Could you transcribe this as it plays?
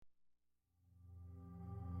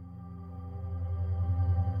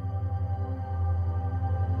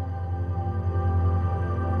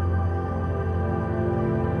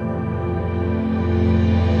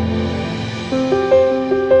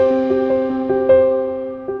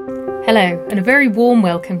Hello, and a very warm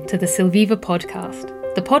welcome to the Silviva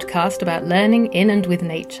podcast, the podcast about learning in and with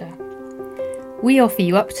nature. We offer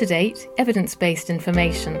you up-to-date, evidence-based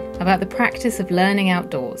information about the practice of learning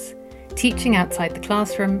outdoors, teaching outside the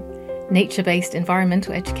classroom, nature-based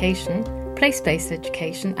environmental education, place-based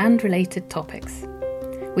education, and related topics.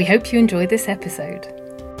 We hope you enjoy this episode.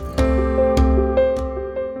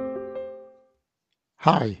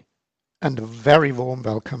 Hi, and a very warm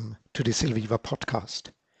welcome to the Silviva podcast.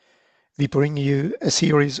 We bring you a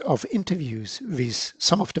series of interviews with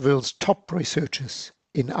some of the world's top researchers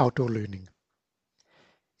in outdoor learning.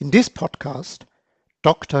 In this podcast,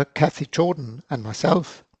 Dr. Cathy Jordan and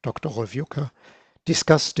myself, Dr. Rolf Jucker,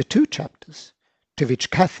 discuss the two chapters to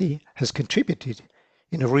which Cathy has contributed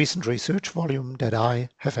in a recent research volume that I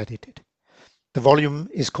have edited. The volume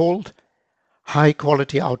is called High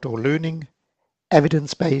Quality Outdoor Learning,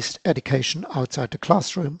 Evidence-Based Education Outside the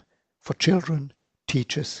Classroom for Children,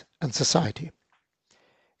 Teachers and Society.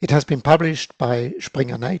 It has been published by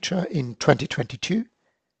Springer Nature in 2022.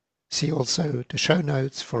 See also the show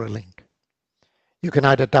notes for a link. You can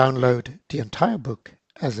either download the entire book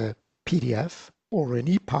as a PDF or an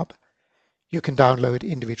EPUB. You can download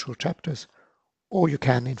individual chapters, or you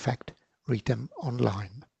can in fact read them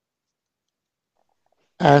online.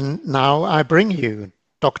 And now I bring you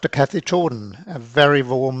Dr. Cathy Jordan. A very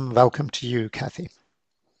warm welcome to you, Cathy.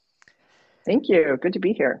 Thank you. Good to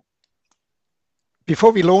be here.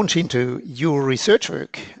 Before we launch into your research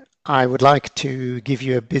work, I would like to give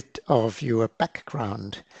you a bit of your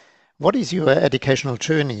background. What is your educational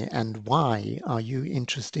journey and why are you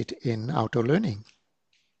interested in outdoor learning?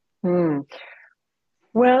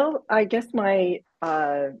 Well, I guess my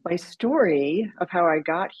story of how I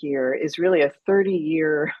got here is really a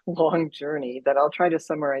 30-year long journey that I'll try to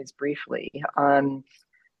summarize briefly.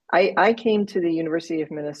 I came to the University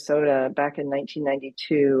of Minnesota back in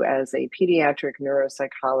 1992 as a pediatric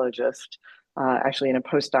neuropsychologist, actually in a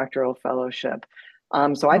postdoctoral fellowship.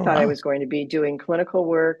 So I thought I was going to be doing clinical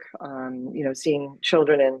work, seeing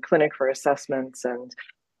children in clinic for assessments and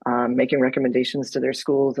making recommendations to their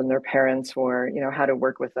schools and their parents for, how to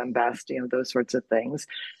work with them best, those sorts of things.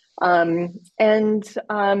 A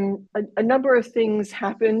number of things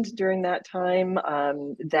happened during that time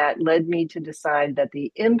that led me to decide that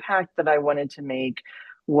the impact that I wanted to make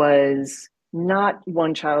was not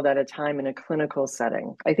one child at a time in a clinical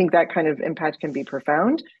setting. I think that kind of impact can be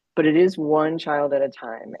profound, but it is one child at a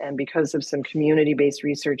time. And because of some community-based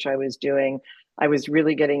research I was doing, I was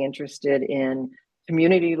really getting interested in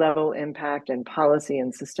community level impact and policy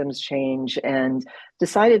and systems change, and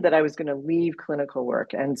decided that I was going to leave clinical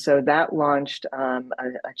work. And so that launched a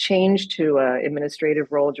change to an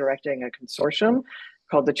administrative role directing a consortium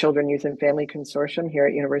called the Children, Youth and Family Consortium here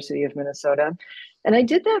at University of Minnesota. And I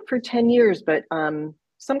did that for 10 years, but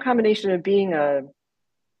some combination of being an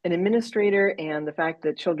administrator and the fact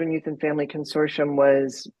that Children, Youth and Family Consortium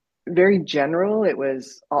was very general. It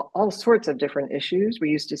was all sorts of different issues.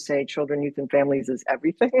 We used to say children, youth, and families is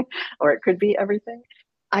everything, or it could be everything.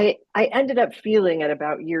 I ended up feeling at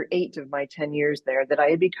about year 8 of my 10 years there that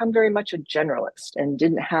I had become very much a generalist and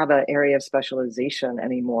didn't have an area of specialization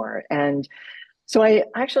anymore. And so I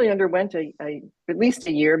actually underwent at least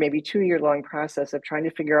a year, maybe 2-year-long process of trying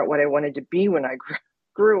to figure out what I wanted to be when I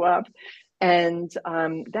grew up. And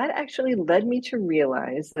that actually led me to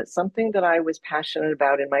realize that something that I was passionate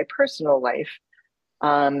about in my personal life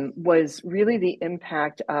was really the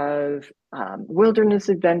impact of wilderness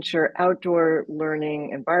adventure, outdoor learning,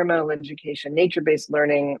 environmental education, nature-based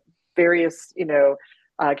learning, various,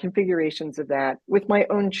 configurations of that with my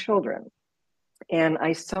own children. And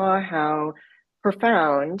I saw how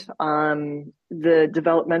profound the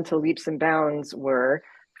developmental leaps and bounds were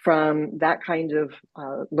from that kind of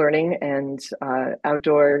learning and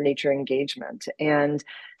outdoor nature engagement. And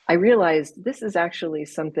I realized this is actually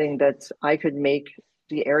something that I could make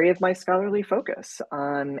the area of my scholarly focus.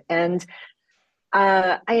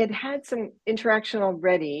 I had some interaction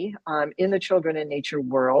already in the children and nature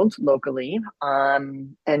world locally,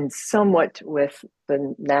 and somewhat with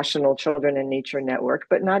the National Children and Nature Network,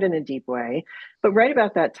 but not in a deep way. But right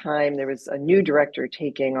about that time, there was a new director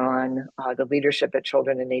taking on the leadership at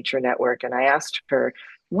Children and Nature Network. And I asked her,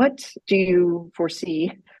 what do you foresee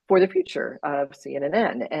for the future of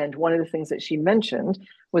CNN? And one of the things that she mentioned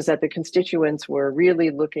was that the constituents were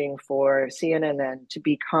really looking for CNN to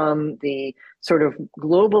become the sort of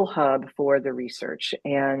global hub for the research.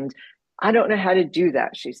 And I don't know how to do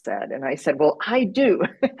that, she said. And I said, well, I do.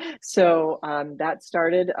 So that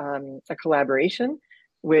started a collaboration,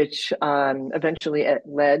 which eventually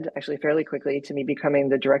led actually fairly quickly to me becoming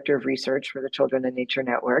the director of research for the Children and Nature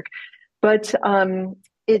Network. But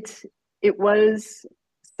it it was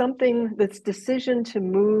something, this decision to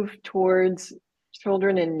move towards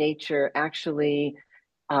children in nature actually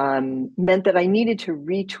meant that I needed to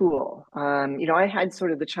retool. I had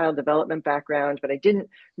sort of the child development background, but I didn't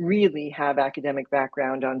really have academic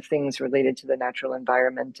background on things related to the natural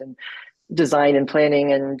environment and design and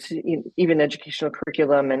planning and even educational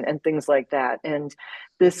curriculum and things like that. And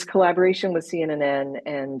this collaboration with CNN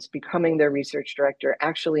and becoming their research director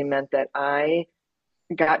actually meant that I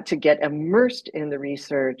got to get immersed in the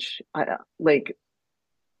research, like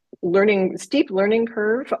steep learning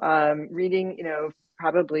curve, reading,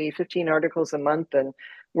 probably 15 articles a month and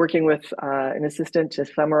working with an assistant to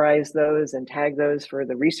summarize those and tag those for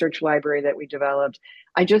the research library that we developed.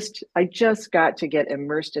 I just got to get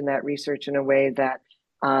immersed in that research in a way that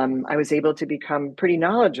I was able to become pretty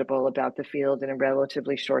knowledgeable about the field in a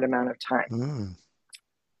relatively short amount of time. Mm.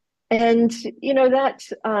 And, that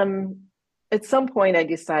at some point I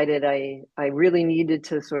decided I really needed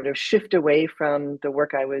to sort of shift away from the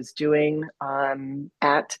work I was doing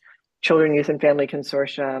at Children, Youth, and Family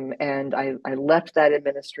Consortium. And I left that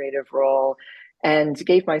administrative role and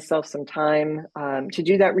gave myself some time to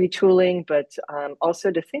do that retooling, but also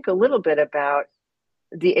to think a little bit about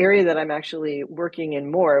the area that I'm actually working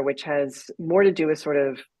in more, which has more to do with sort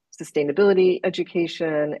of sustainability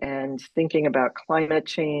education and thinking about climate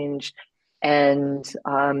change. And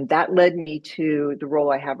that led me to the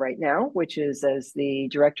role I have right now, which is as the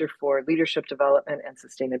Director for Leadership Development and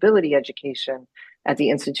Sustainability Education at the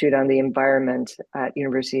Institute on the Environment at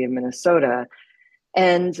University of Minnesota.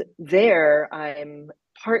 And there I'm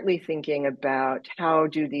partly thinking about how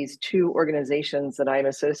do these two organizations that I'm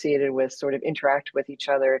associated with sort of interact with each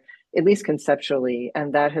other, at least conceptually.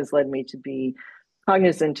 And that has led me to be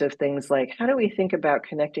cognizant of things like, how do we think about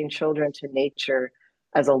connecting children to nature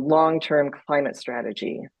as a long-term climate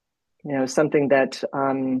strategy? Something that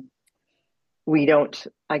we don't,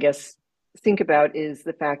 I guess, think about is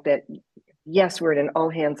the fact that, yes, we're in an all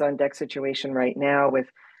hands on deck situation right now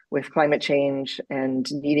with climate change and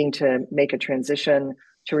needing to make a transition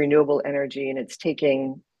to renewable energy. And it's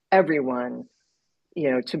taking everyone,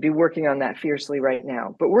 to be working on that fiercely right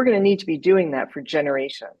now. But we're going to need to be doing that for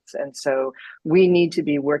generations. And so we need to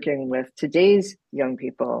be working with today's young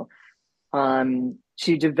people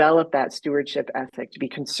to develop that stewardship ethic, to be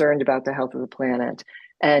concerned about the health of the planet.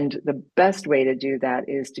 And the best way to do that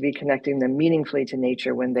is to be connecting them meaningfully to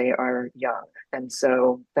nature when they are young. And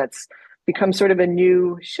so that's become sort of a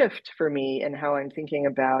new shift for me in how I'm thinking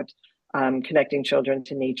about connecting children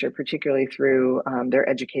to nature, particularly through their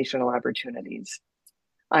educational opportunities.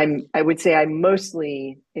 I would say I'm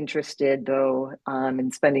mostly interested, though,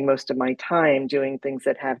 in spending most of my time doing things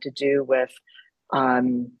that have to do with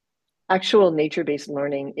actual nature-based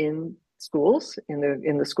learning in schools,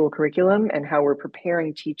 in the school curriculum, and how we're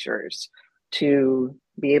preparing teachers to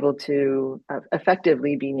be able to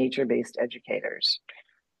effectively be nature-based educators.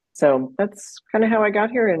 So that's kind of how I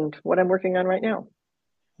got here and what I'm working on right now.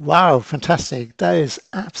 Wow, fantastic. That is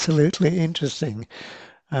absolutely interesting,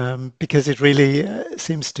 because it really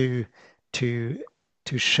seems to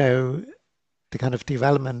show the kind of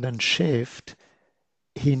development and shift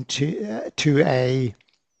into to a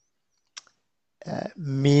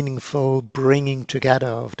meaningful bringing together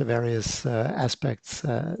of the various aspects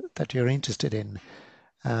that you're interested in.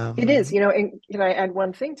 It is, and can I add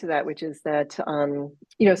one thing to that, which is that,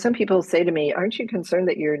 some people say to me, aren't you concerned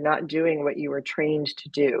that you're not doing what you were trained to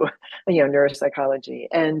do, neuropsychology?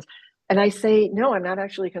 And I say, no, I'm not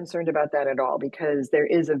actually concerned about that at all, because there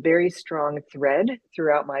is a very strong thread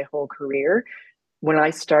throughout my whole career. When I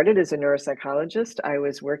started as a neuropsychologist, I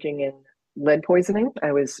was working in lead poisoning.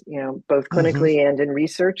 I was, both clinically and in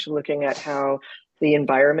research, looking at how the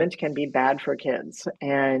environment can be bad for kids.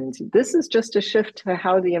 And this is just a shift to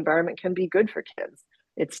how the environment can be good for kids.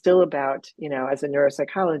 It's still about, as a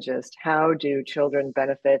neuropsychologist, how do children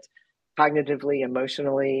benefit cognitively,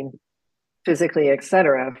 emotionally, physically, et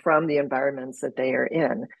cetera, from the environments that they are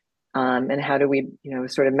in? And how do we,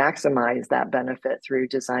 sort of maximize that benefit through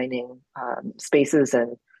designing spaces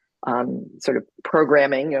and sort of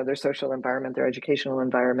programming, their social environment, their educational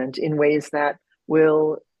environment in ways that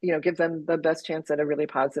will, give them the best chance at a really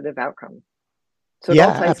positive outcome. So it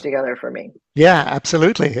all ties together for me. Yeah,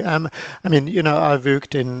 absolutely. I mean, I've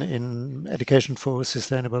worked in education for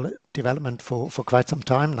sustainable development for quite some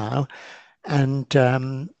time now, and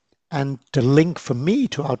the link for me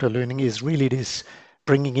to outdoor learning is really this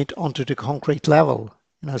bringing it onto the concrete level.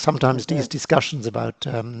 Sometimes these discussions about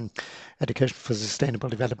education for sustainable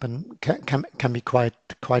development can be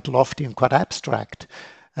quite lofty and quite abstract.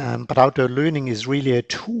 But outdoor learning is really a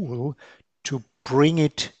tool to bring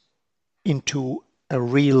it into a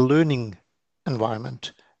real learning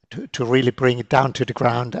environment to really bring it down to the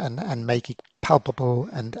ground and make it palpable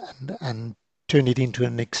and turn it into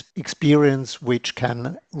an experience which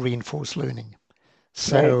can reinforce learning.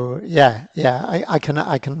 So Right.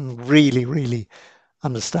 I can really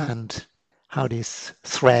understand how this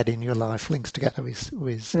thread in your life links together with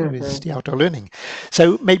Hmm. the outdoor learning.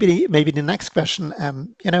 So maybe the next question,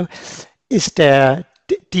 is there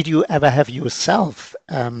did you ever have yourself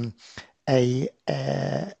a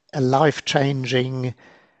life-changing,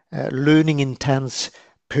 learning intense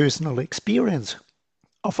personal experience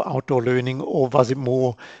of outdoor learning, or was it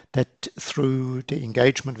more that through the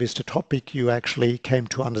engagement with the topic you actually came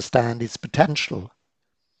to understand its potential?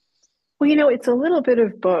 Well, it's a little bit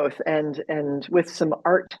of both, and with some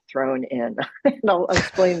art thrown in, and I'll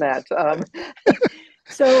explain that.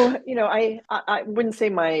 So, I wouldn't say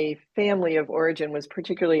my family of origin was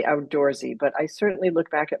particularly outdoorsy, but I certainly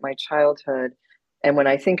look back at my childhood, and when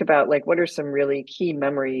I think about like what are some really key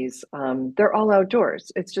memories, they're all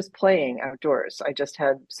outdoors. It's just playing outdoors. I just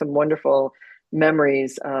had some wonderful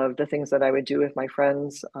memories of the things that I would do with my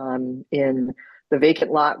friends in the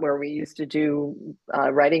vacant lot where we used to do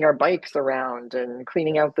riding our bikes around and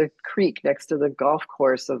cleaning out the creek next to the golf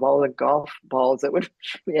course of all the golf balls that would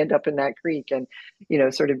end up in that creek, and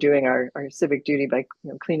sort of doing our civic duty by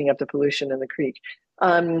cleaning up the pollution in the creek.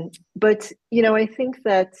 But I think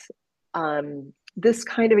that this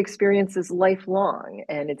kind of experience is lifelong,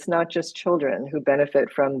 and it's not just children who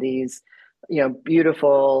benefit from these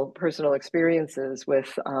beautiful personal experiences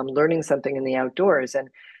with learning something in the outdoors. And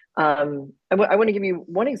I want to give you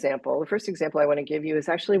one example. The first example I want to give you is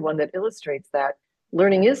actually one that illustrates that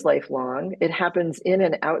learning is lifelong. It happens in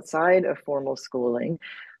and outside of formal schooling.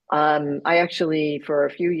 I actually, for a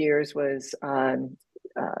few years,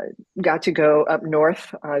 got to go up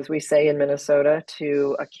north, as we say in Minnesota,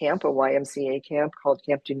 to a camp, a YMCA camp called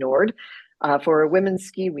Camp du Nord, for a women's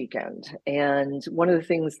ski weekend. And one of the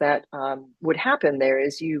things that would happen there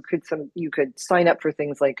is you could sign up for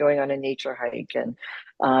things like going on a nature hike, and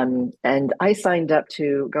I signed up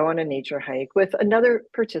to go on a nature hike with another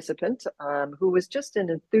participant who was just an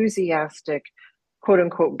enthusiastic quote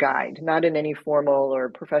unquote guide, not in any formal or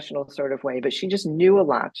professional sort of way, but she just knew a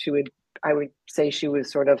lot. I would say she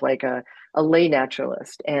was sort of like a lay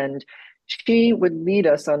naturalist. And she would lead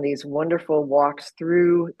us on these wonderful walks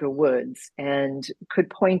through the woods and could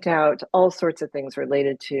point out all sorts of things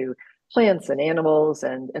related to plants and animals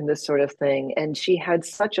and this sort of thing. And she had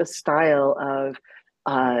such a style of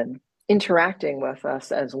uh, interacting with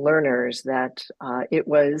us as learners that it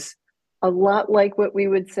was a lot like what we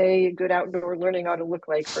would say good outdoor learning ought to look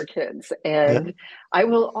like for kids. Yeah. And I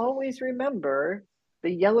will always remember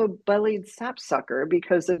the yellow-bellied sapsucker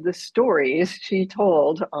because of the stories she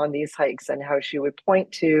told on these hikes and how she would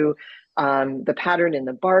point to the pattern in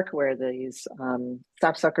the bark where these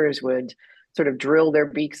sapsuckers would sort of drill their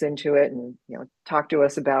beaks into it and talk to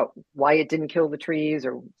us about why it didn't kill the trees,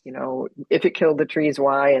 or if it killed the trees,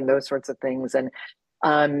 why, and those sorts of things. And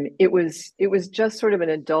it was just sort of an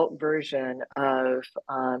adult version of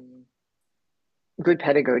good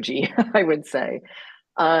pedagogy, I would say.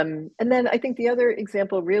 And then I think the other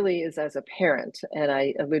example really is as a parent, and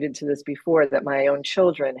I alluded to this before, that my own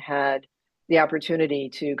children had the opportunity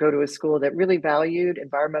to go to a school that really valued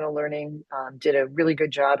environmental learning, did a really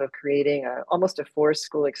good job of creating almost a forest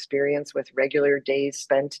school experience with regular days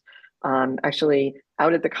spent actually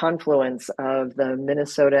out at the confluence of the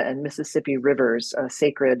Minnesota and Mississippi rivers, a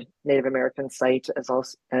sacred Native American site,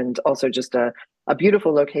 and also just a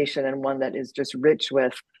beautiful location, and one that is just rich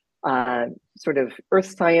with sort of earth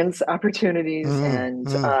science opportunities Mm, and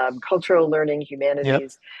mm. cultural learning, Yep.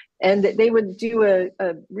 humanities. And they would do a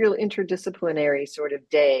real interdisciplinary sort of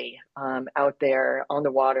day out there on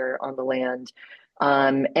the water, on the land.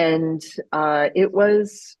 And it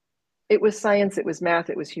was science, it was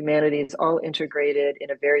math, it was humanities, all integrated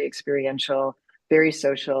in a very experiential, very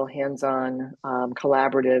social, hands-on,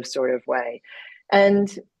 collaborative sort of way. And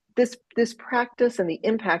this practice and the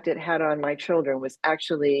impact it had on my children was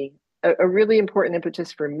actually a really important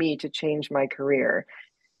impetus for me to change my career,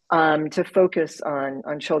 to focus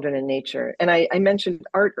on children and nature. And I mentioned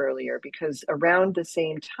art earlier because around the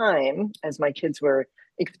same time as my kids were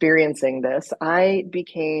experiencing this, I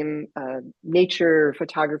became a nature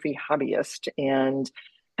photography hobbyist and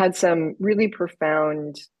had some really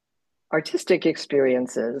profound artistic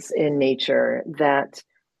experiences in nature that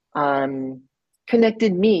um,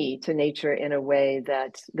 connected me to nature in a way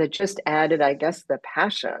that just added, I guess, the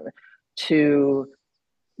passion to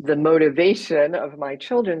the motivation of my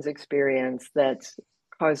children's experience that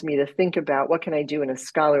caused me to think about what can I do in a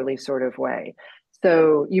scholarly sort of way.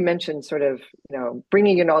 So you mentioned sort of,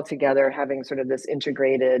 bringing it all together, having sort of this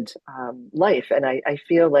integrated life. And I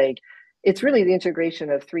feel like it's really the integration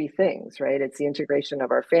of three things, right? It's the integration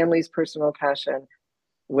of our family's personal passion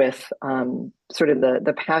with sort of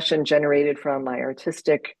the passion generated from my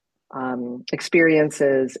artistic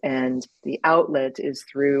experiences, and the outlet is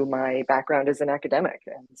through my background as an academic.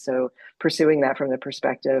 And so pursuing that from the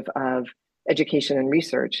perspective of education and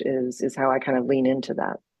research is how I kind of lean into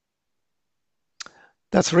that.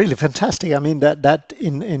 That's really fantastic. I mean, that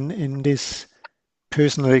in this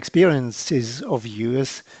personal experiences of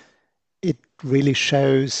yours, it really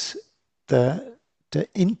shows the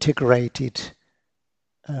integrated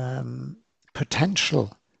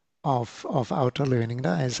potential of outdoor learning.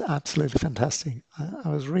 That is absolutely fantastic.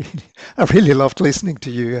 I really loved listening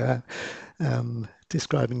to you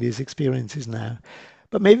describing these experiences now.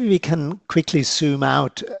 But maybe we can quickly zoom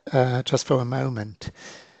out just for a moment.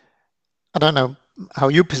 I don't know how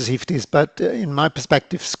you perceive this, but in my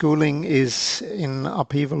perspective, schooling is in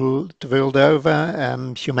upheaval the world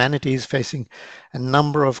over. Humanity is facing a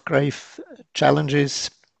number of grave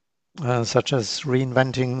challenges, such as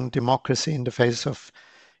reinventing democracy in the face of,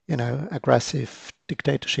 aggressive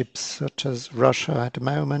dictatorships such as Russia at the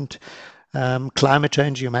moment. Climate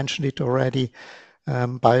change, you mentioned it already.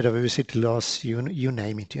 Biodiversity loss, you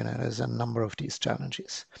name it. There's a number of these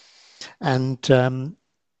challenges, and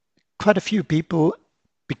quite a few people,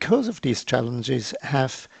 because of these challenges,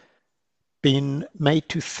 have been made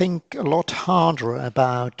to think a lot harder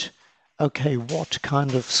about, okay, what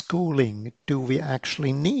kind of schooling do we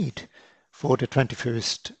actually need for the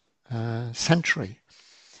 21st century?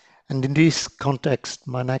 And in this context,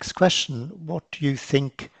 my next question, what do you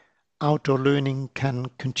think outdoor learning can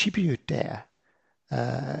contribute there?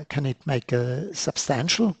 Can it make a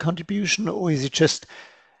substantial contribution, or is it just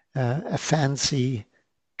a fancy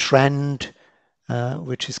trend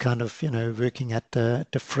which is kind of, working at the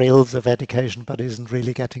frills of education, but isn't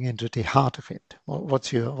really getting into the heart of it?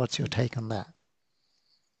 What's your take on that?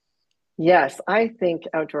 Yes, I think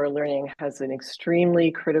outdoor learning has an extremely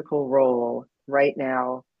critical role right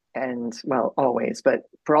now, and well, always, but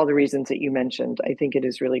for all the reasons that you mentioned, I think it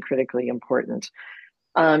is really critically important.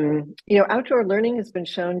 Outdoor learning has been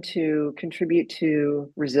shown to contribute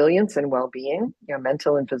to resilience and well-being,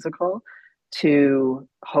 mental and physical, to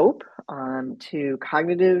hope, to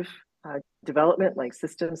cognitive development like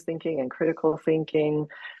systems thinking and critical thinking,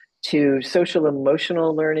 to social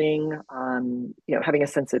emotional learning, having a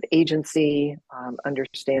sense of agency,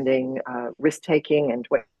 understanding risk taking and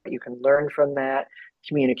what you can learn from that,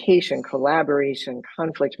 communication, collaboration,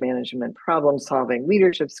 conflict management, problem solving,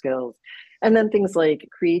 leadership skills, and then things like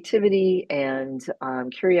creativity and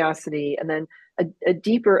curiosity, and then a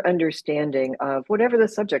deeper understanding of whatever the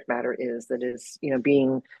subject matter is that is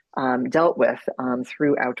being dealt with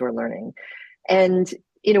through outdoor learning. And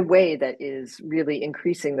in a way that is really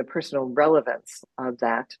increasing the personal relevance of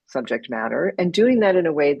that subject matter, and doing that in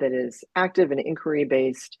a way that is active and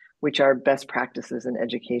inquiry-based, which are best practices in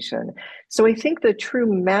education. So I think the true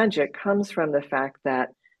magic comes from the fact that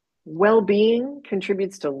well-being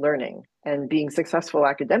contributes to learning, and being successful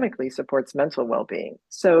academically supports mental well-being.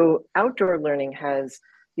 So outdoor learning has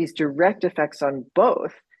these direct effects on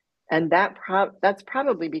both, and that's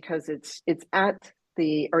probably because it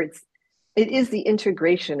is the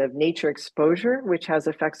integration of nature exposure, which has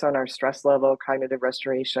effects on our stress level, cognitive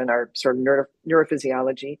restoration, our sort of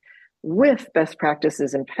neurophysiology, with best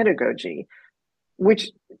practices in pedagogy,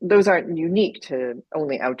 which those aren't unique to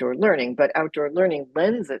only outdoor learning, but outdoor learning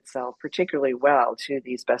lends itself particularly well to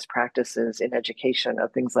these best practices in education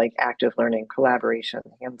of things like active learning, collaboration,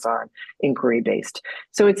 hands-on, inquiry-based.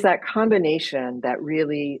 So it's that combination that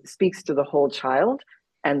really speaks to the whole child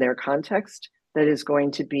and their context that is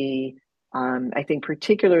going to be I think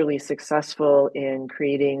particularly successful in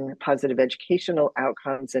creating positive educational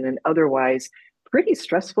outcomes in an otherwise pretty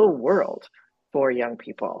stressful world for young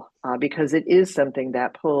people, because it is something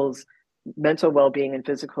that pulls mental well-being and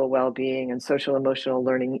physical well-being and social emotional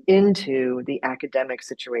learning into the academic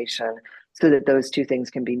situation so that those two things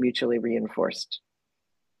can be mutually reinforced.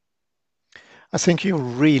 I think you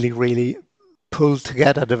really, really pull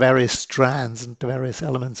together the various strands and the various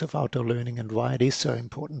elements of outdoor learning and why it is so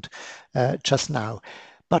important just now.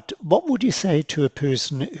 But what would you say to a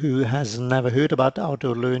person who has never heard about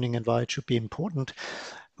outdoor learning and why it should be important?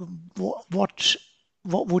 What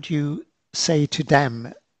would you say to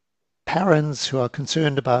them, parents who are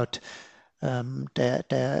concerned about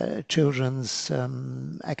their children's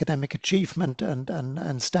academic achievement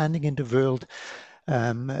and standing in the world?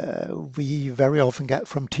 We very often get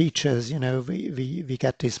from teachers, we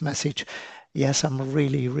get this message, yes, I'm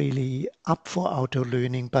really, really up for outdoor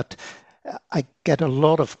learning, but I get a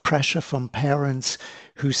lot of pressure from parents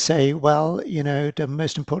who say, well, the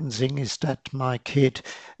most important thing is that my kid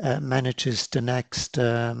manages the next,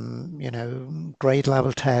 grade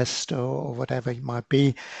level test or whatever it might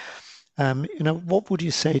be. What would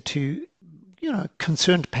you say to,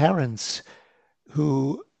 concerned parents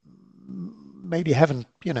who maybe haven't,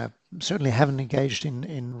 certainly haven't engaged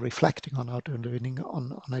in reflecting on outdoor learning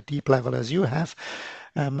on a deep level as you have?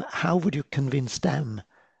 How would you convince them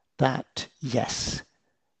that, yes,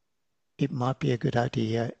 it might be a good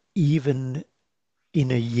idea, even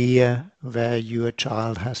in a year where your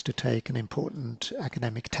child has to take an important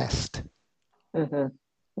academic test? Hmm.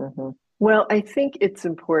 Hmm. Well, I think it's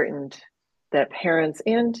important that parents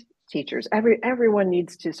and teachers, everyone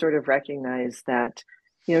needs to sort of recognize that,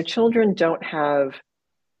 children don't have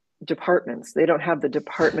departments. They don't have the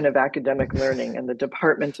Department of Academic Learning and the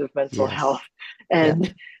Department of Mental Health. Yes.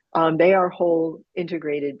 Yeah. And they are whole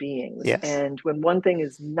integrated beings. Yes. And when one thing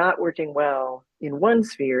is not working well in one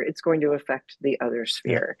sphere, it's going to affect the other Yeah.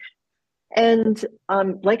 sphere. And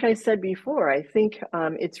like I said before, I think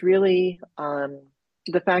it's really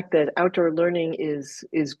the fact that outdoor learning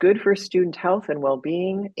is good for student health and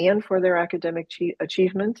well-being and for their academic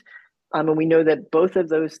achievement. And we know that both of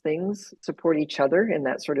those things support each other in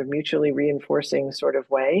that sort of mutually reinforcing sort of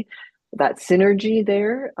way. That synergy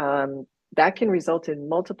there, that can result in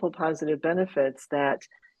multiple positive benefits that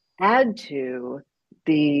add to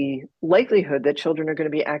the likelihood that children are going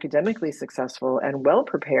to be academically successful and well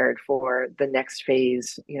prepared for the next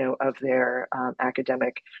phase, of their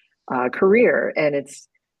academic career. And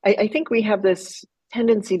I think we have this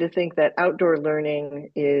tendency to think that outdoor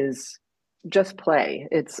learning is just play.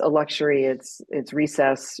 It's a luxury. It's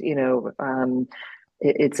recess.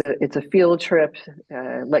 It's a field trip.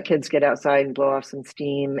 Let kids get outside and blow off some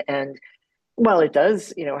steam. And well, it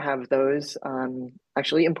does, have those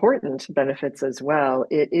actually important benefits as well.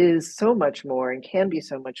 It is so much more and can be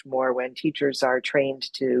so much more when teachers are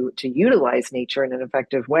trained to utilize nature in an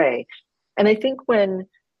effective way. And I think when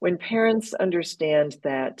parents understand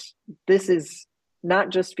that this is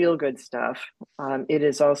not just feel good stuff, it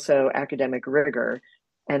is also academic rigor,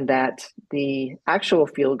 and that the actual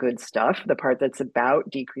feel good stuff, the part that's about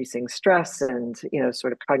decreasing stress and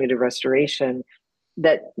sort of cognitive restoration,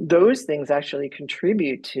 that those things actually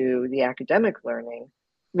contribute to the academic learning,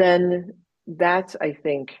 then that I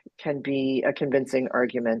think can be a convincing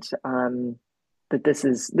argument that this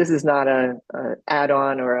is not a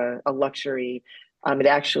add-on or a luxury. It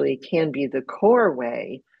actually can be the core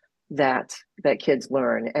way that kids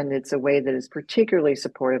learn, and it's a way that is particularly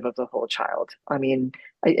supportive of the whole child. I mean,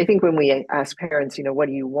 I think when we ask parents, what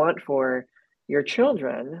do you want for your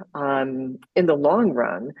children in the long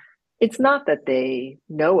run, it's not that they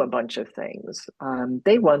know a bunch of things.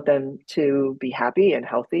 They want them to be happy and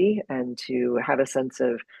healthy and to have a sense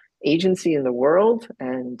of agency in the world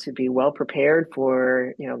and to be well prepared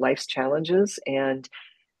for, life's challenges. And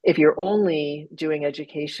if you're only doing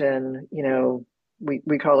education,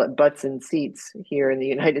 we call it butts and seats here in the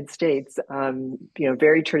United States,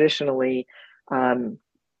 very traditionally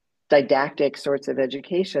didactic sorts of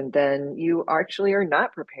education, then you actually are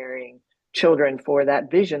not preparing children for that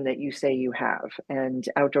vision that you say you have. And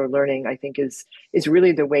outdoor learning, I think, is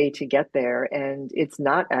really the way to get there. And it's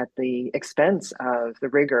not at the expense of the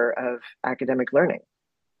rigor of academic learning.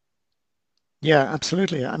 Yeah,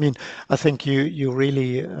 absolutely. I mean, I think you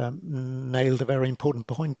really nailed a very important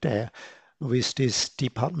point there with this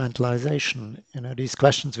departmentalization. These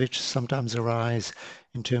questions which sometimes arise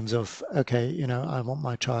in terms of, okay, I want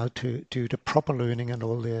my child to do the proper learning and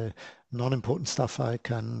all the non-important stuff I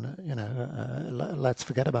can, let's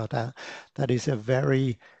forget about that. That is a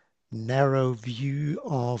very narrow view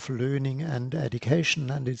of learning and education,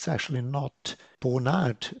 and it's actually not borne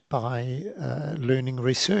out by learning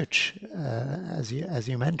research, as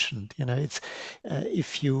you mentioned. It's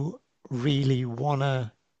if you really want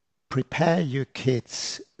to prepare your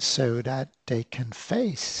kids so that they can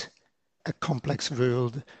face a complex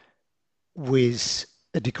world with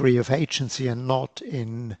a degree of agency and not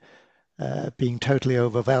in being totally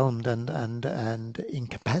overwhelmed and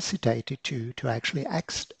incapacitated to actually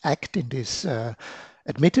act in this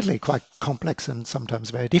admittedly quite complex and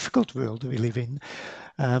sometimes very difficult world we live in,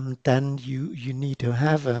 then you need to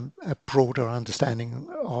have a broader understanding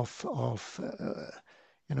of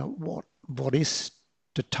what is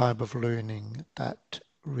the type of learning that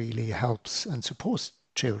really helps and supports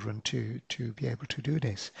children to be able to do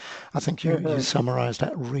this. I think you Mm-hmm. summarized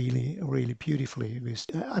that really, really beautifully.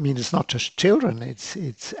 I mean, it's not just children,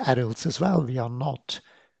 it's adults as well. We are not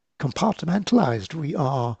compartmentalized. We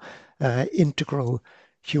are integral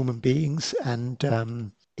human beings,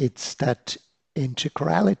 and it's that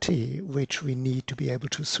integrality which we need to be able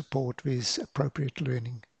to support with appropriate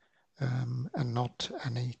learning, and not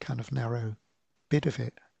any kind of narrow bit of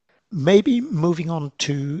it. Maybe moving on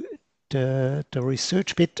to the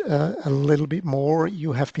research bit a little bit more.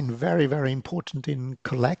 You have been very, very important in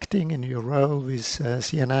collecting, in your role with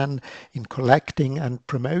CNN, in collecting and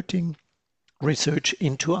promoting research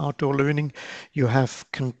into outdoor learning. You have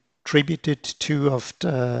contributed two of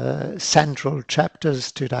the central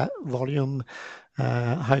chapters to that volume,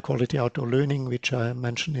 High Quality Outdoor Learning, which I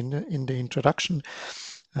mentioned in the introduction.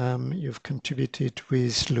 You've contributed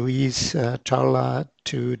with Louise Chawla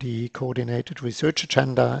to the Coordinated Research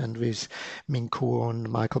Agenda, and with Ming Kuo and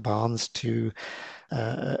Michael Barnes to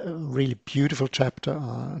a really beautiful chapter,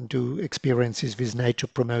 Do Experiences with Nature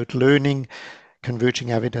Promote Learning?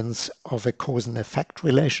 Converging Evidence of a Cause and Effect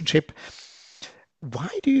Relationship. Why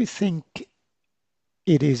do you think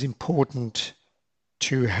it is important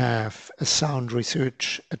to have a sound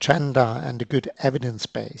research agenda and a good evidence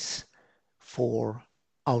base for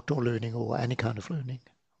outdoor learning or any kind of learning?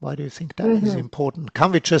 Why do you think that is important?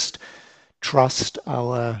 Can't we just trust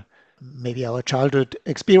maybe our childhood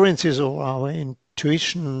experiences or our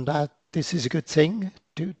intuition that this is a good thing?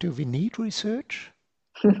 Do we need research?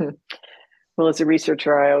 Well, as a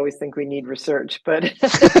researcher, I always think we need research, but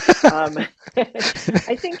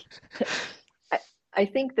I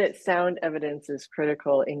think that sound evidence is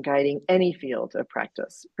critical in guiding any field of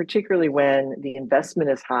practice, particularly when the investment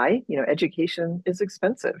is high. Education is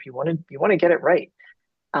expensive. You want to get it right,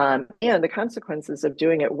 and the consequences of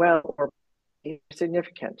doing it well are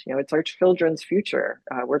significant. It's our children's future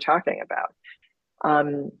we're talking about.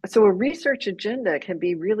 So a research agenda can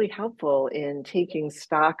be really helpful in taking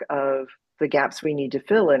stock of the gaps we need to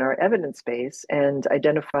fill in our evidence base and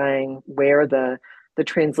identifying where the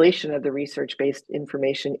translation of the research-based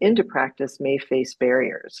information into practice may face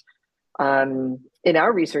barriers. In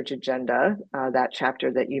our research agenda, that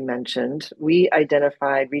chapter that you mentioned, we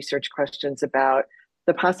identified research questions about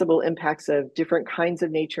the possible impacts of different kinds of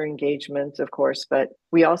nature engagement, of course, but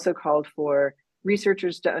we also called for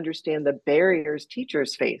researchers to understand the barriers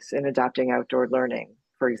teachers face in adopting outdoor learning,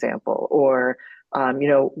 for example, or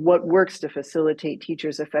what works to facilitate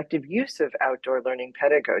teachers' effective use of outdoor learning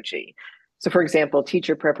pedagogy. So, for example,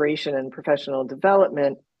 teacher preparation and professional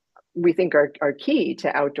development, we think are key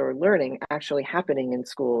to outdoor learning actually happening in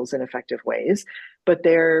schools in effective ways. But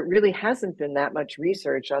there really hasn't been that much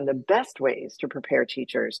research on the best ways to prepare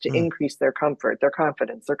teachers to increase their comfort, their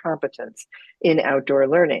confidence, their competence in outdoor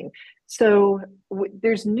learning. So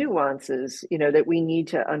there's nuances, that we need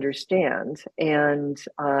to understand, and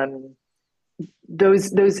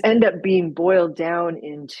those end up being boiled down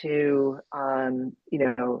into,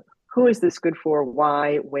 who is this good for,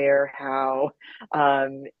 why, where, how,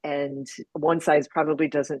 and one size probably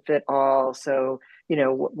doesn't fit all. So,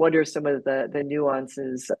 what are some of the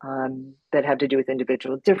nuances that have to do with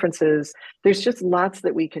individual differences? There's just lots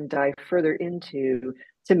that we can dive further into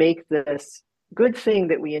to make this good thing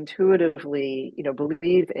that we intuitively,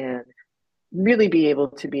 believe in, really be able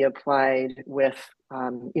to be applied with,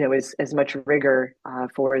 as much rigor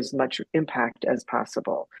for as much impact as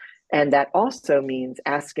possible. And that also means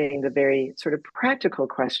asking the very sort of practical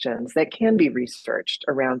questions that can be researched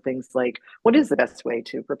around things like, what is the best way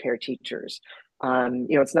to prepare teachers?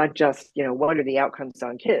 It's not just, what are the outcomes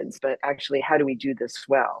on kids, but actually, how do we do this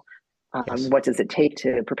well? Yes. What does it take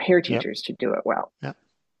to prepare teachers to do it well? Yeah.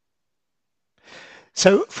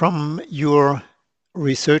 So from your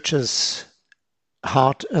researcher's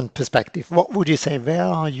heart and perspective, what would you say? Where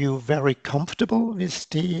are you very comfortable with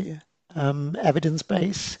the evidence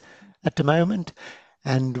base at the moment?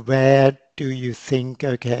 And where do you think,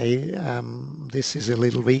 okay, this is a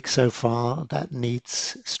little weak so far, that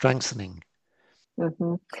needs strengthening?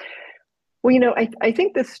 Mm-hmm. Well, I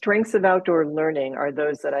think the strengths of outdoor learning are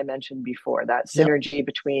those that I mentioned before, that synergy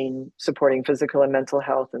between supporting physical and mental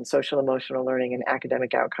health and social emotional learning and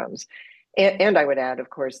academic outcomes. And I would add, of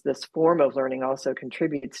course, this form of learning also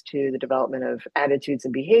contributes to the development of attitudes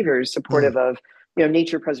and behaviors supportive of,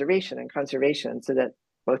 nature preservation and conservation, so that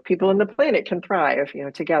both people and the planet can thrive,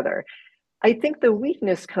 together. I think the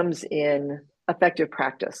weakness comes in effective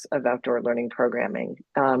practice of outdoor learning programming.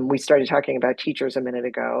 We started talking about teachers a minute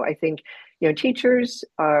ago. I think, teachers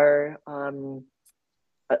are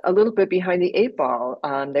a little bit behind the eight ball.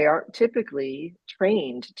 They aren't typically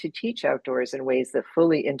trained to teach outdoors in ways that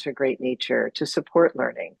fully integrate nature to support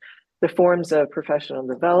learning. the forms of professional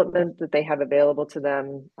development that they have available to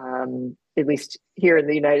them, at least here in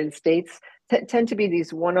the United States, tend to be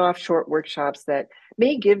these one-off short workshops that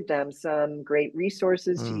may give them some great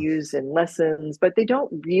resources to use in lessons, but they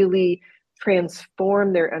don't really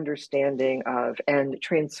transform their understanding of and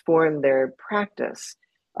transform their practice,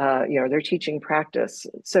 their teaching practice.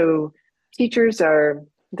 So teachers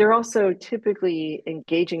they're also typically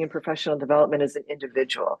engaging in professional development as an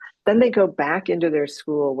individual. Then they go back into their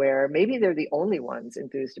school where maybe they're the only ones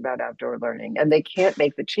enthused about outdoor learning and they can't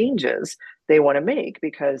make the changes they want to make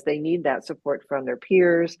because they need that support from their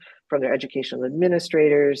peers, from their educational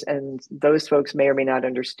administrators, and those folks may or may not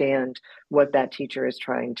understand what that teacher is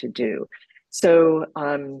trying to do. So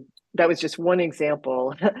that was just one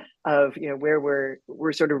example of where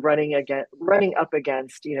we're sort of running up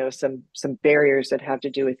against some barriers that have to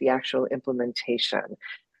do with the actual implementation.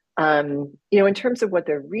 In terms of what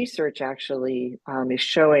the research actually is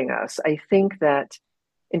showing us, I think that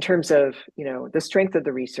in terms of the strength of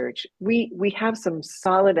the research, we have some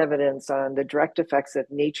solid evidence on the direct effects of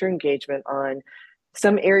nature engagement on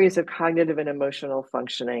some areas of cognitive and emotional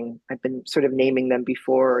functioning. I've been sort of naming them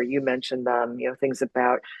before, or you mentioned them, things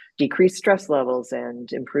about decreased stress levels and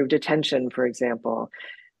improved attention, for example.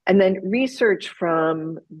 And then research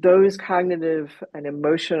from those cognitive and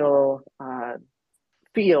emotional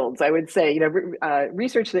fields, I would say,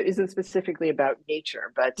 research that isn't specifically about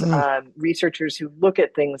nature, but researchers who look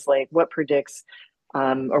at things like what predicts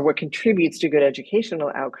or what contributes to good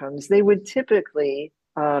educational outcomes, they would typically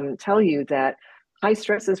tell you that high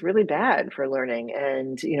stress is really bad for learning,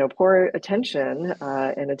 and poor attention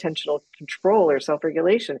and attentional control or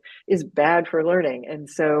self-regulation is bad for learning. And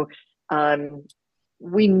so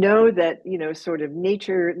we know that sort of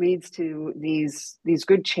nature leads to these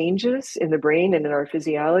good changes in the brain and in our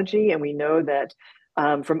physiology, and we know that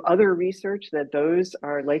from other research that those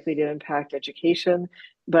are likely to impact education,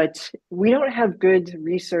 but we don't have good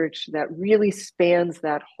research that really spans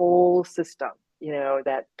that whole system,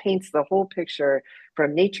 that paints the whole picture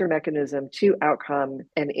from nature mechanism to outcome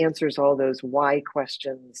and answers all those why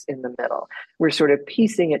questions in the middle. We're sort of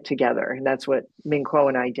piecing it together, and that's what Ming Kuo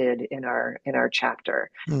and I did in our chapter.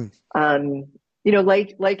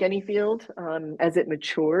 Like any field, as it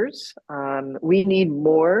matures, we need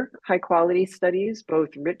more high quality studies, both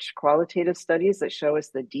rich qualitative studies that show us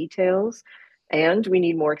the details, and we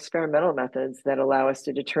need more experimental methods that allow us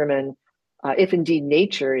to determine if indeed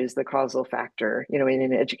nature is the causal factor, in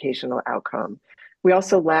an educational outcome. We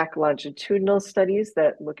also lack longitudinal studies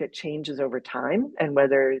that look at changes over time and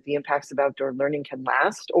whether the impacts of outdoor learning can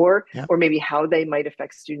last, or maybe how they might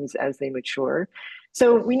affect students as they mature.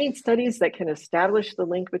 So we need studies that can establish the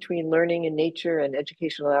link between learning and nature and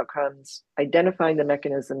educational outcomes, identifying the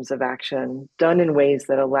mechanisms of action, done in ways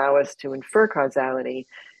that allow us to infer causality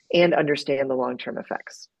and understand the long-term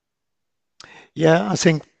effects. Yeah, I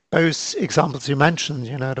think both examples you mentioned,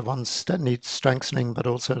 the ones that need strengthening, but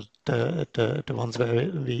also the ones where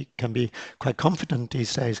we can be quite confident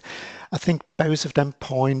these days. I think both of them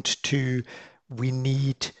point to we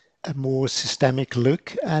need a more systemic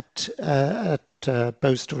look at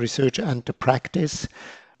both the research and the practice,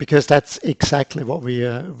 because that's exactly what we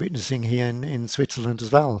are witnessing here in Switzerland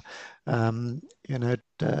as well.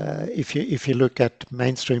 If you look at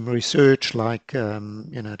mainstream research like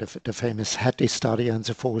the famous Hattie study and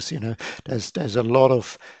so forth, there's a lot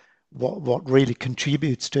of what really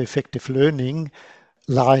contributes to effective learning,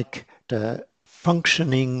 like the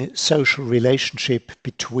functioning social relationship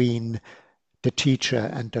between the teacher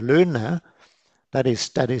and the learner. That is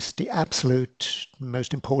the absolute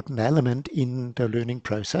most important element in the learning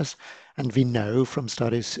process. And we know from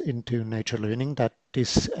studies into nature learning that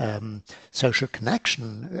this social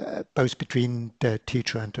connection, both between the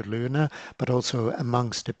teacher and the learner, but also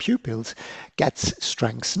amongst the pupils, gets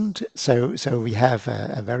strengthened. So we have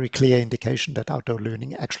a very clear indication that outdoor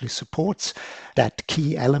learning actually supports that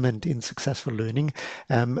key element in successful learning,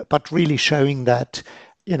 but really showing that,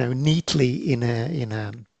 neatly in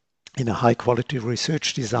a high quality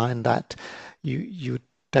research design, that you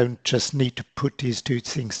don't just need to put these two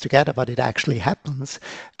things together, but it actually happens.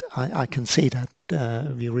 I can see that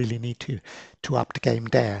we really need to up the game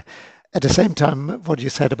there. At the same time, what you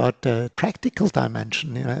said about the practical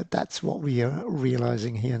dimension, that's what we are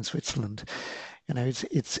realizing here in Switzerland.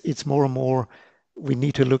 It's more and more we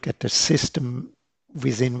need to look at the system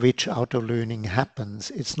within which outdoor learning happens.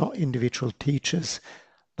 It's not individual teachers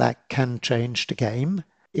that can change the game.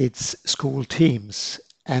 It's school teams,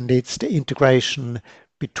 and it's the integration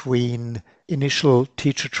between initial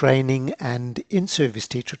teacher training and in-service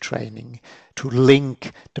teacher training to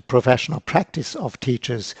link the professional practice of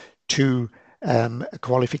teachers to a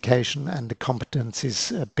qualification and the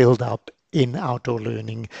competencies build up in outdoor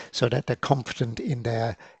learning so that they're confident in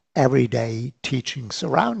their everyday teaching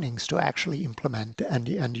surroundings to actually implement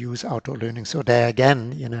and use outdoor learning. So there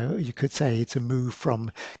again, you could say it's a move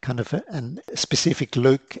from kind of a specific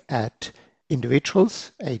look at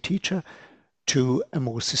individuals, a teacher, to a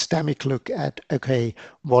more systemic look at, okay,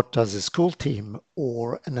 what does a school team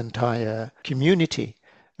or an entire community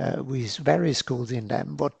with various schools in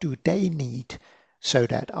them, what do they need so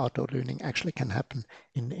that outdoor learning actually can happen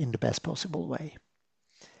in the best possible way?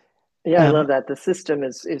 Yeah, I love that. The system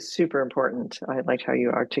is super important. I like how you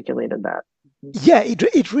articulated that. Yeah,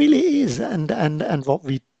 it really is. And what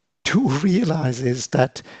we do realize is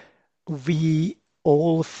that we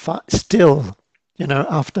all still,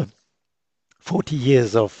 after 40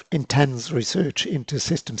 years of intense research into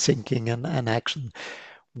system thinking and action,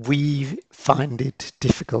 we find it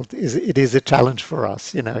difficult. It is a challenge for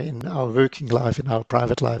us, in our working life, in our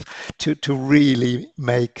private life, to really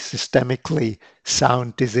make systemically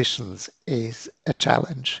sound decisions is a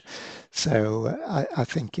challenge. So I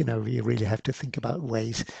think, we really have to think about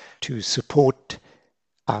ways to support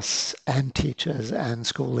us and teachers and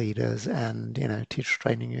school leaders and, teacher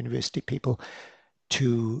training university people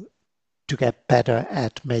to get better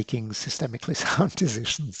at making systemically sound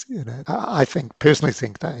decisions. I personally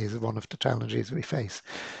think that is one of the challenges we face,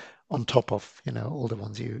 on top of all the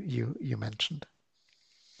ones you mentioned.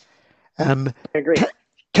 I agree.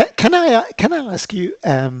 Can I ask you?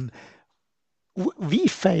 We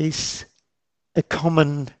face a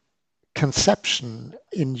common conception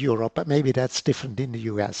in Europe, but maybe that's different in the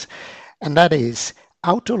US, and that is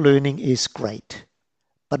outdoor learning is great,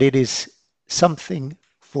 but it is something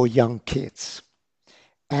for young kids.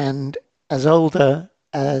 And as older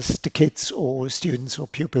as the kids or students or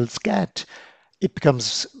pupils get, it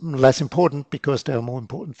becomes less important because there are more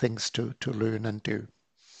important things to learn and do.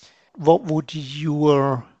 What would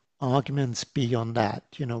your arguments be on that?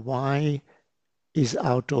 Why is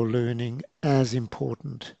outdoor learning as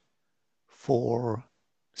important for,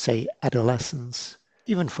 say, adolescents,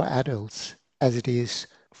 even for adults, as it is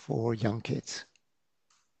for young kids?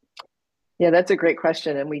 Yeah, that's a great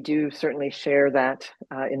question. And we do certainly share that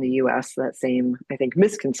in the US, that same, I think,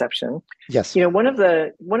 misconception. Yes. One of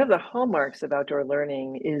the hallmarks of outdoor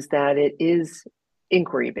learning is that it is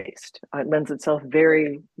inquiry based. It lends itself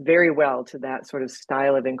very, very well to that sort of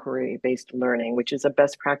style of inquiry based learning, which is a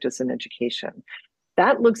best practice in education.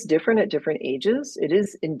 That looks different at different ages. It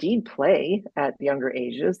is indeed play at younger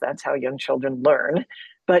ages. That's how young children learn.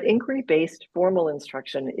 But inquiry-based formal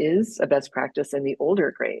instruction is a best practice in the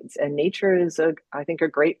older grades. And nature is, I think, a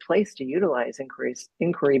great place to utilize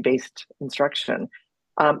inquiry-based instruction.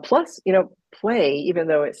 Plus, play, even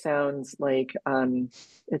though it sounds like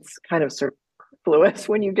it's kind of superfluous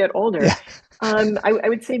when you get older, Yeah. I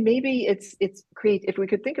would say maybe it's create. If we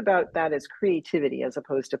could think about that as creativity as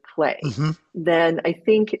opposed to play, Mm-hmm. then I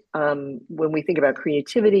think when we think about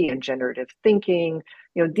creativity and generative thinking,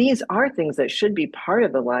 these are things that should be part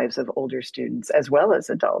of the lives of older students as well as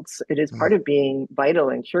adults. It is part of being vital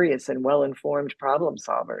and curious and well-informed problem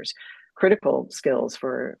solvers, critical skills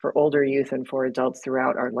for older youth and for adults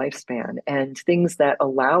throughout our lifespan, and things that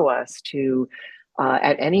allow us to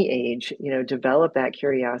at any age, develop that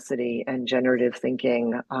curiosity and generative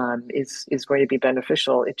thinking is going to be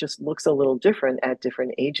beneficial. It just looks a little different at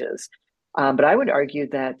different ages. But I would argue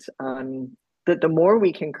that that the more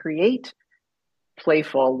we can create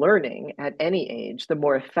playful learning at any age, the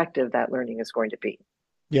more effective that learning is going to be.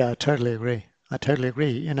 Yeah, I totally agree.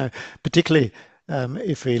 Particularly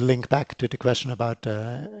if we link back to the question about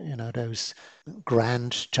those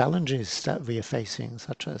grand challenges that we are facing,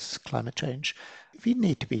 such as climate change, we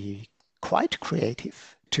need to be quite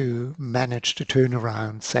creative to manage to turn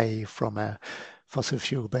around, say, from a fossil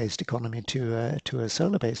fuel-based economy to a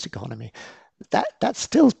solar-based economy. That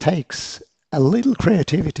still takes a little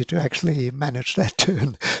creativity to actually manage that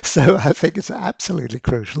turn. So I think it's absolutely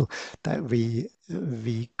crucial that we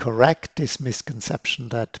correct this misconception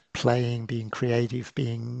that playing, being creative,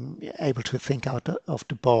 being able to think out of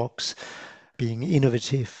the box, being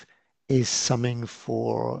innovative is something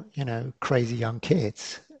for, crazy young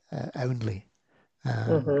kids only.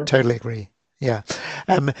 Mm-hmm. Totally agree. Yeah.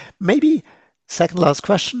 Maybe second last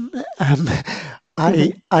question.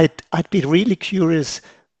 I'd be really curious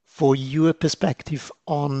for your perspective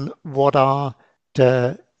on what are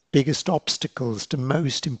the biggest obstacles, the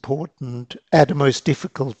most important, the most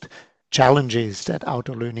difficult challenges that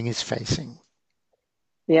outdoor learning is facing.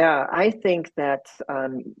 Yeah, I think that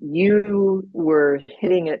you were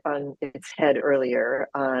hitting it on its head earlier.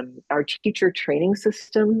 Our teacher training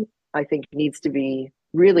system, I think, needs to be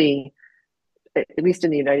really at least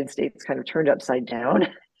in the United States, kind of turned upside down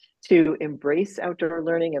to embrace outdoor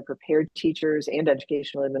learning and prepare teachers and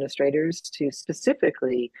educational administrators to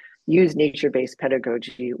specifically use nature-based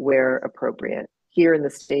pedagogy where appropriate. Here in the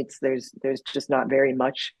States, there's just not very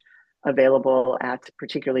much available at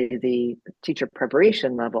particularly the teacher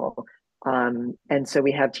preparation level. And so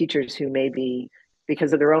we have teachers who may be,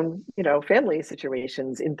 because of their own, family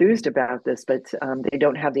situations, enthused about this, but they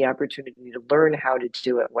don't have the opportunity to learn how to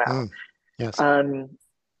do it well. Yes.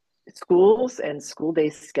 Schools and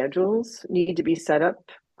school-based schedules need to be set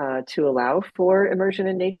up to allow for immersion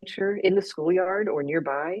in nature in the schoolyard or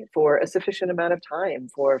nearby for a sufficient amount of time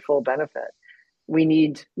for full benefit. We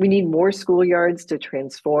need more schoolyards to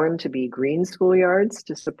transform to be green schoolyards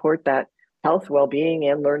to support that health, well-being,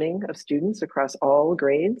 and learning of students across all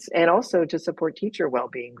grades, and also to support teacher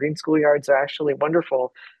well-being. Green schoolyards are actually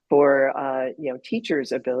wonderful for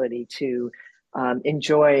teachers' ability to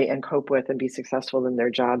enjoy and cope with and be successful in their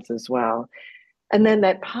jobs as well. And then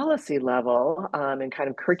that policy level and kind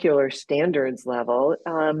of curricular standards level,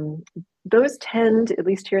 those tend, at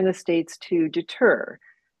least here in the States, to deter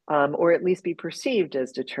or at least be perceived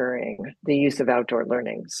as deterring the use of outdoor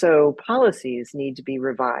learning. So policies need to be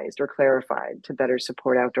revised or clarified to better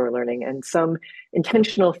support outdoor learning, and some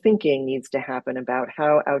intentional thinking needs to happen about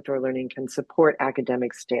how outdoor learning can support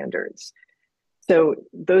academic standards. So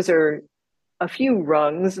those are a few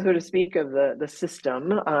rungs, so to speak, of the system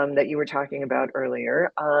that you were talking about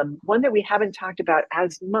earlier. One that we haven't talked about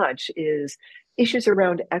as much is issues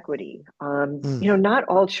around equity. Not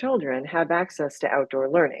all children have access to outdoor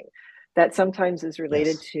learning. That sometimes is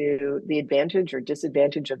related to the advantage or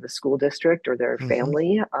disadvantage of the school district or their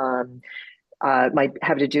family. Might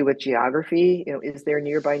have to do with geography. Is there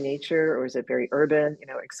nearby nature or is it very urban?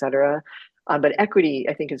 Et cetera. But equity,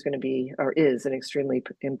 I think, is going to be or is an extremely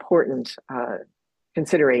important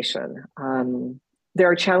consideration. There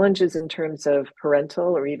are challenges in terms of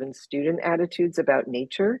parental or even student attitudes about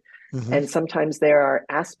nature. And sometimes there are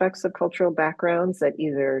aspects of cultural backgrounds that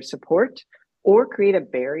either support or create a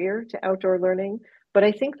barrier to outdoor learning. But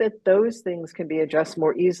I think that those things can be addressed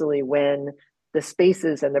more easily when the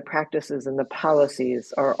spaces and the practices and the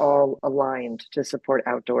policies are all aligned to support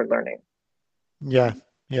outdoor learning. Yeah,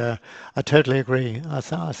 I totally agree. I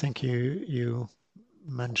think you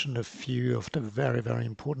mentioned a few of the very, very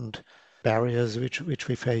important barriers which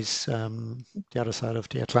we face the other side of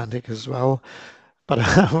the Atlantic as well. But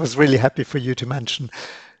I was really happy for you to mention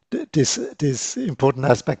this important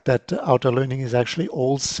aspect that outdoor learning is actually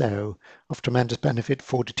also of tremendous benefit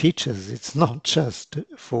for the teachers. It's not just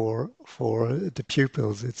for the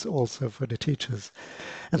pupils, it's also for the teachers.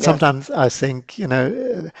 And sometimes I think,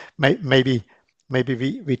 maybe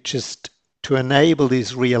we just, to enable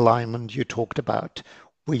this realignment you talked about,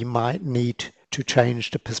 we might need to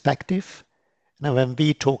change the perspective. Now, when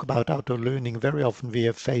we talk about outdoor learning, very often we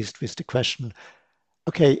are faced with the question,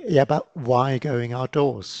 okay, but why going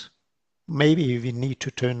outdoors? Maybe we need to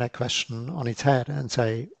turn that question on its head and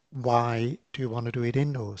say, why do you want to do it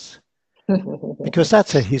indoors? Because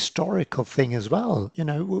that's a historical thing as well.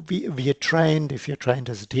 We are trained, if you're trained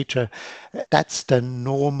as a teacher, that's the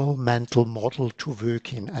normal mental model to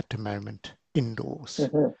work in at the moment, indoors.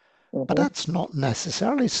 But that's not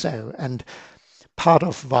necessarily so. And part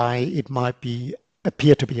of why it might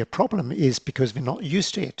appear to be a problem is because we're not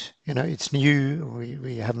used to it. It's new,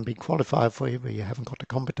 we haven't been qualified for it, we haven't got the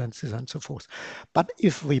competencies and so forth. But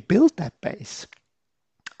if we build that base,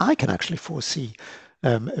 I can actually foresee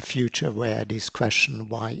a future where this question,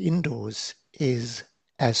 why indoors, is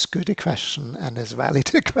as good a question and as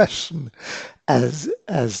valid a question as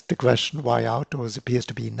the question, why outdoors, appears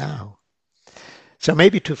to be now. So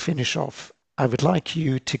maybe to finish off, I would like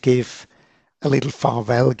you to give a little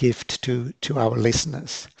farewell gift to our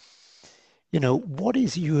listeners. What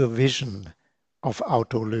is your vision of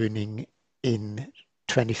outdoor learning in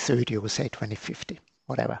 2030 or say 2050,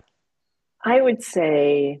 whatever? I would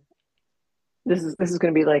say this is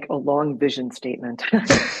going to be like a long vision statement.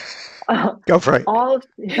 Go for it. All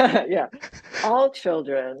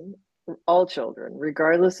children,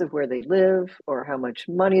 regardless of where they live or how much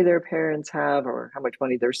money their parents have or how much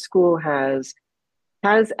money their school has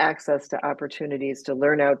access to opportunities to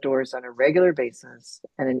learn outdoors on a regular basis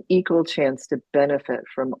and an equal chance to benefit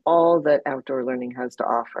from all that outdoor learning has to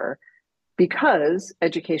offer, because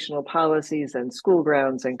educational policies and school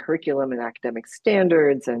grounds and curriculum and academic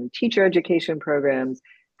standards and teacher education programs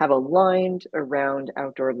have aligned around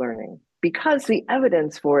outdoor learning, because the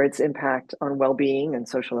evidence for its impact on well-being and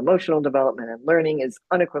social emotional development and learning is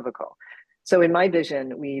unequivocal. So in my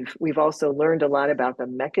vision, we've also learned a lot about the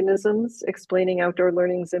mechanisms explaining outdoor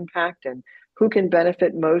learning's impact, and who can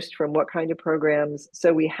benefit most from what kind of programs.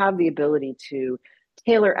 So we have the ability to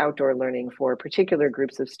tailor outdoor learning for particular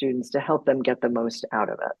groups of students to help them get the most out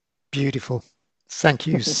of it. Beautiful. Thank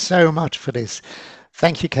you so much for this.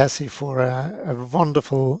 Thank you, Cathy, for a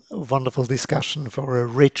wonderful, wonderful discussion, for a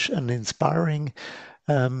rich and inspiring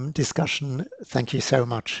discussion. Thank you so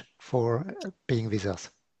much for being with us.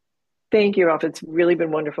 Thank you, Rolf. It's really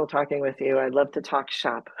been wonderful talking with you. I love to talk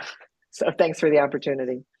shop. So thanks for the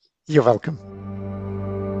opportunity. You're welcome.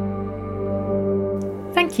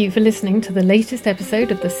 Thank you for listening to the latest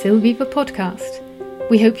episode of the Silviva podcast.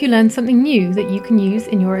 We hope you learned something new that you can use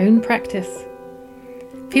in your own practice.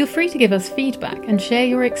 Feel free to give us feedback and share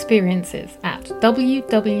your experiences at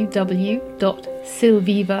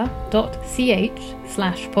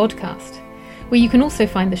www.silviva.ch/podcast, where you can also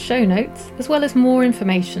find the show notes as well as more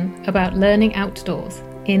information about learning outdoors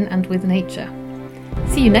in and with nature.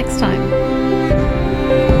 See you next time.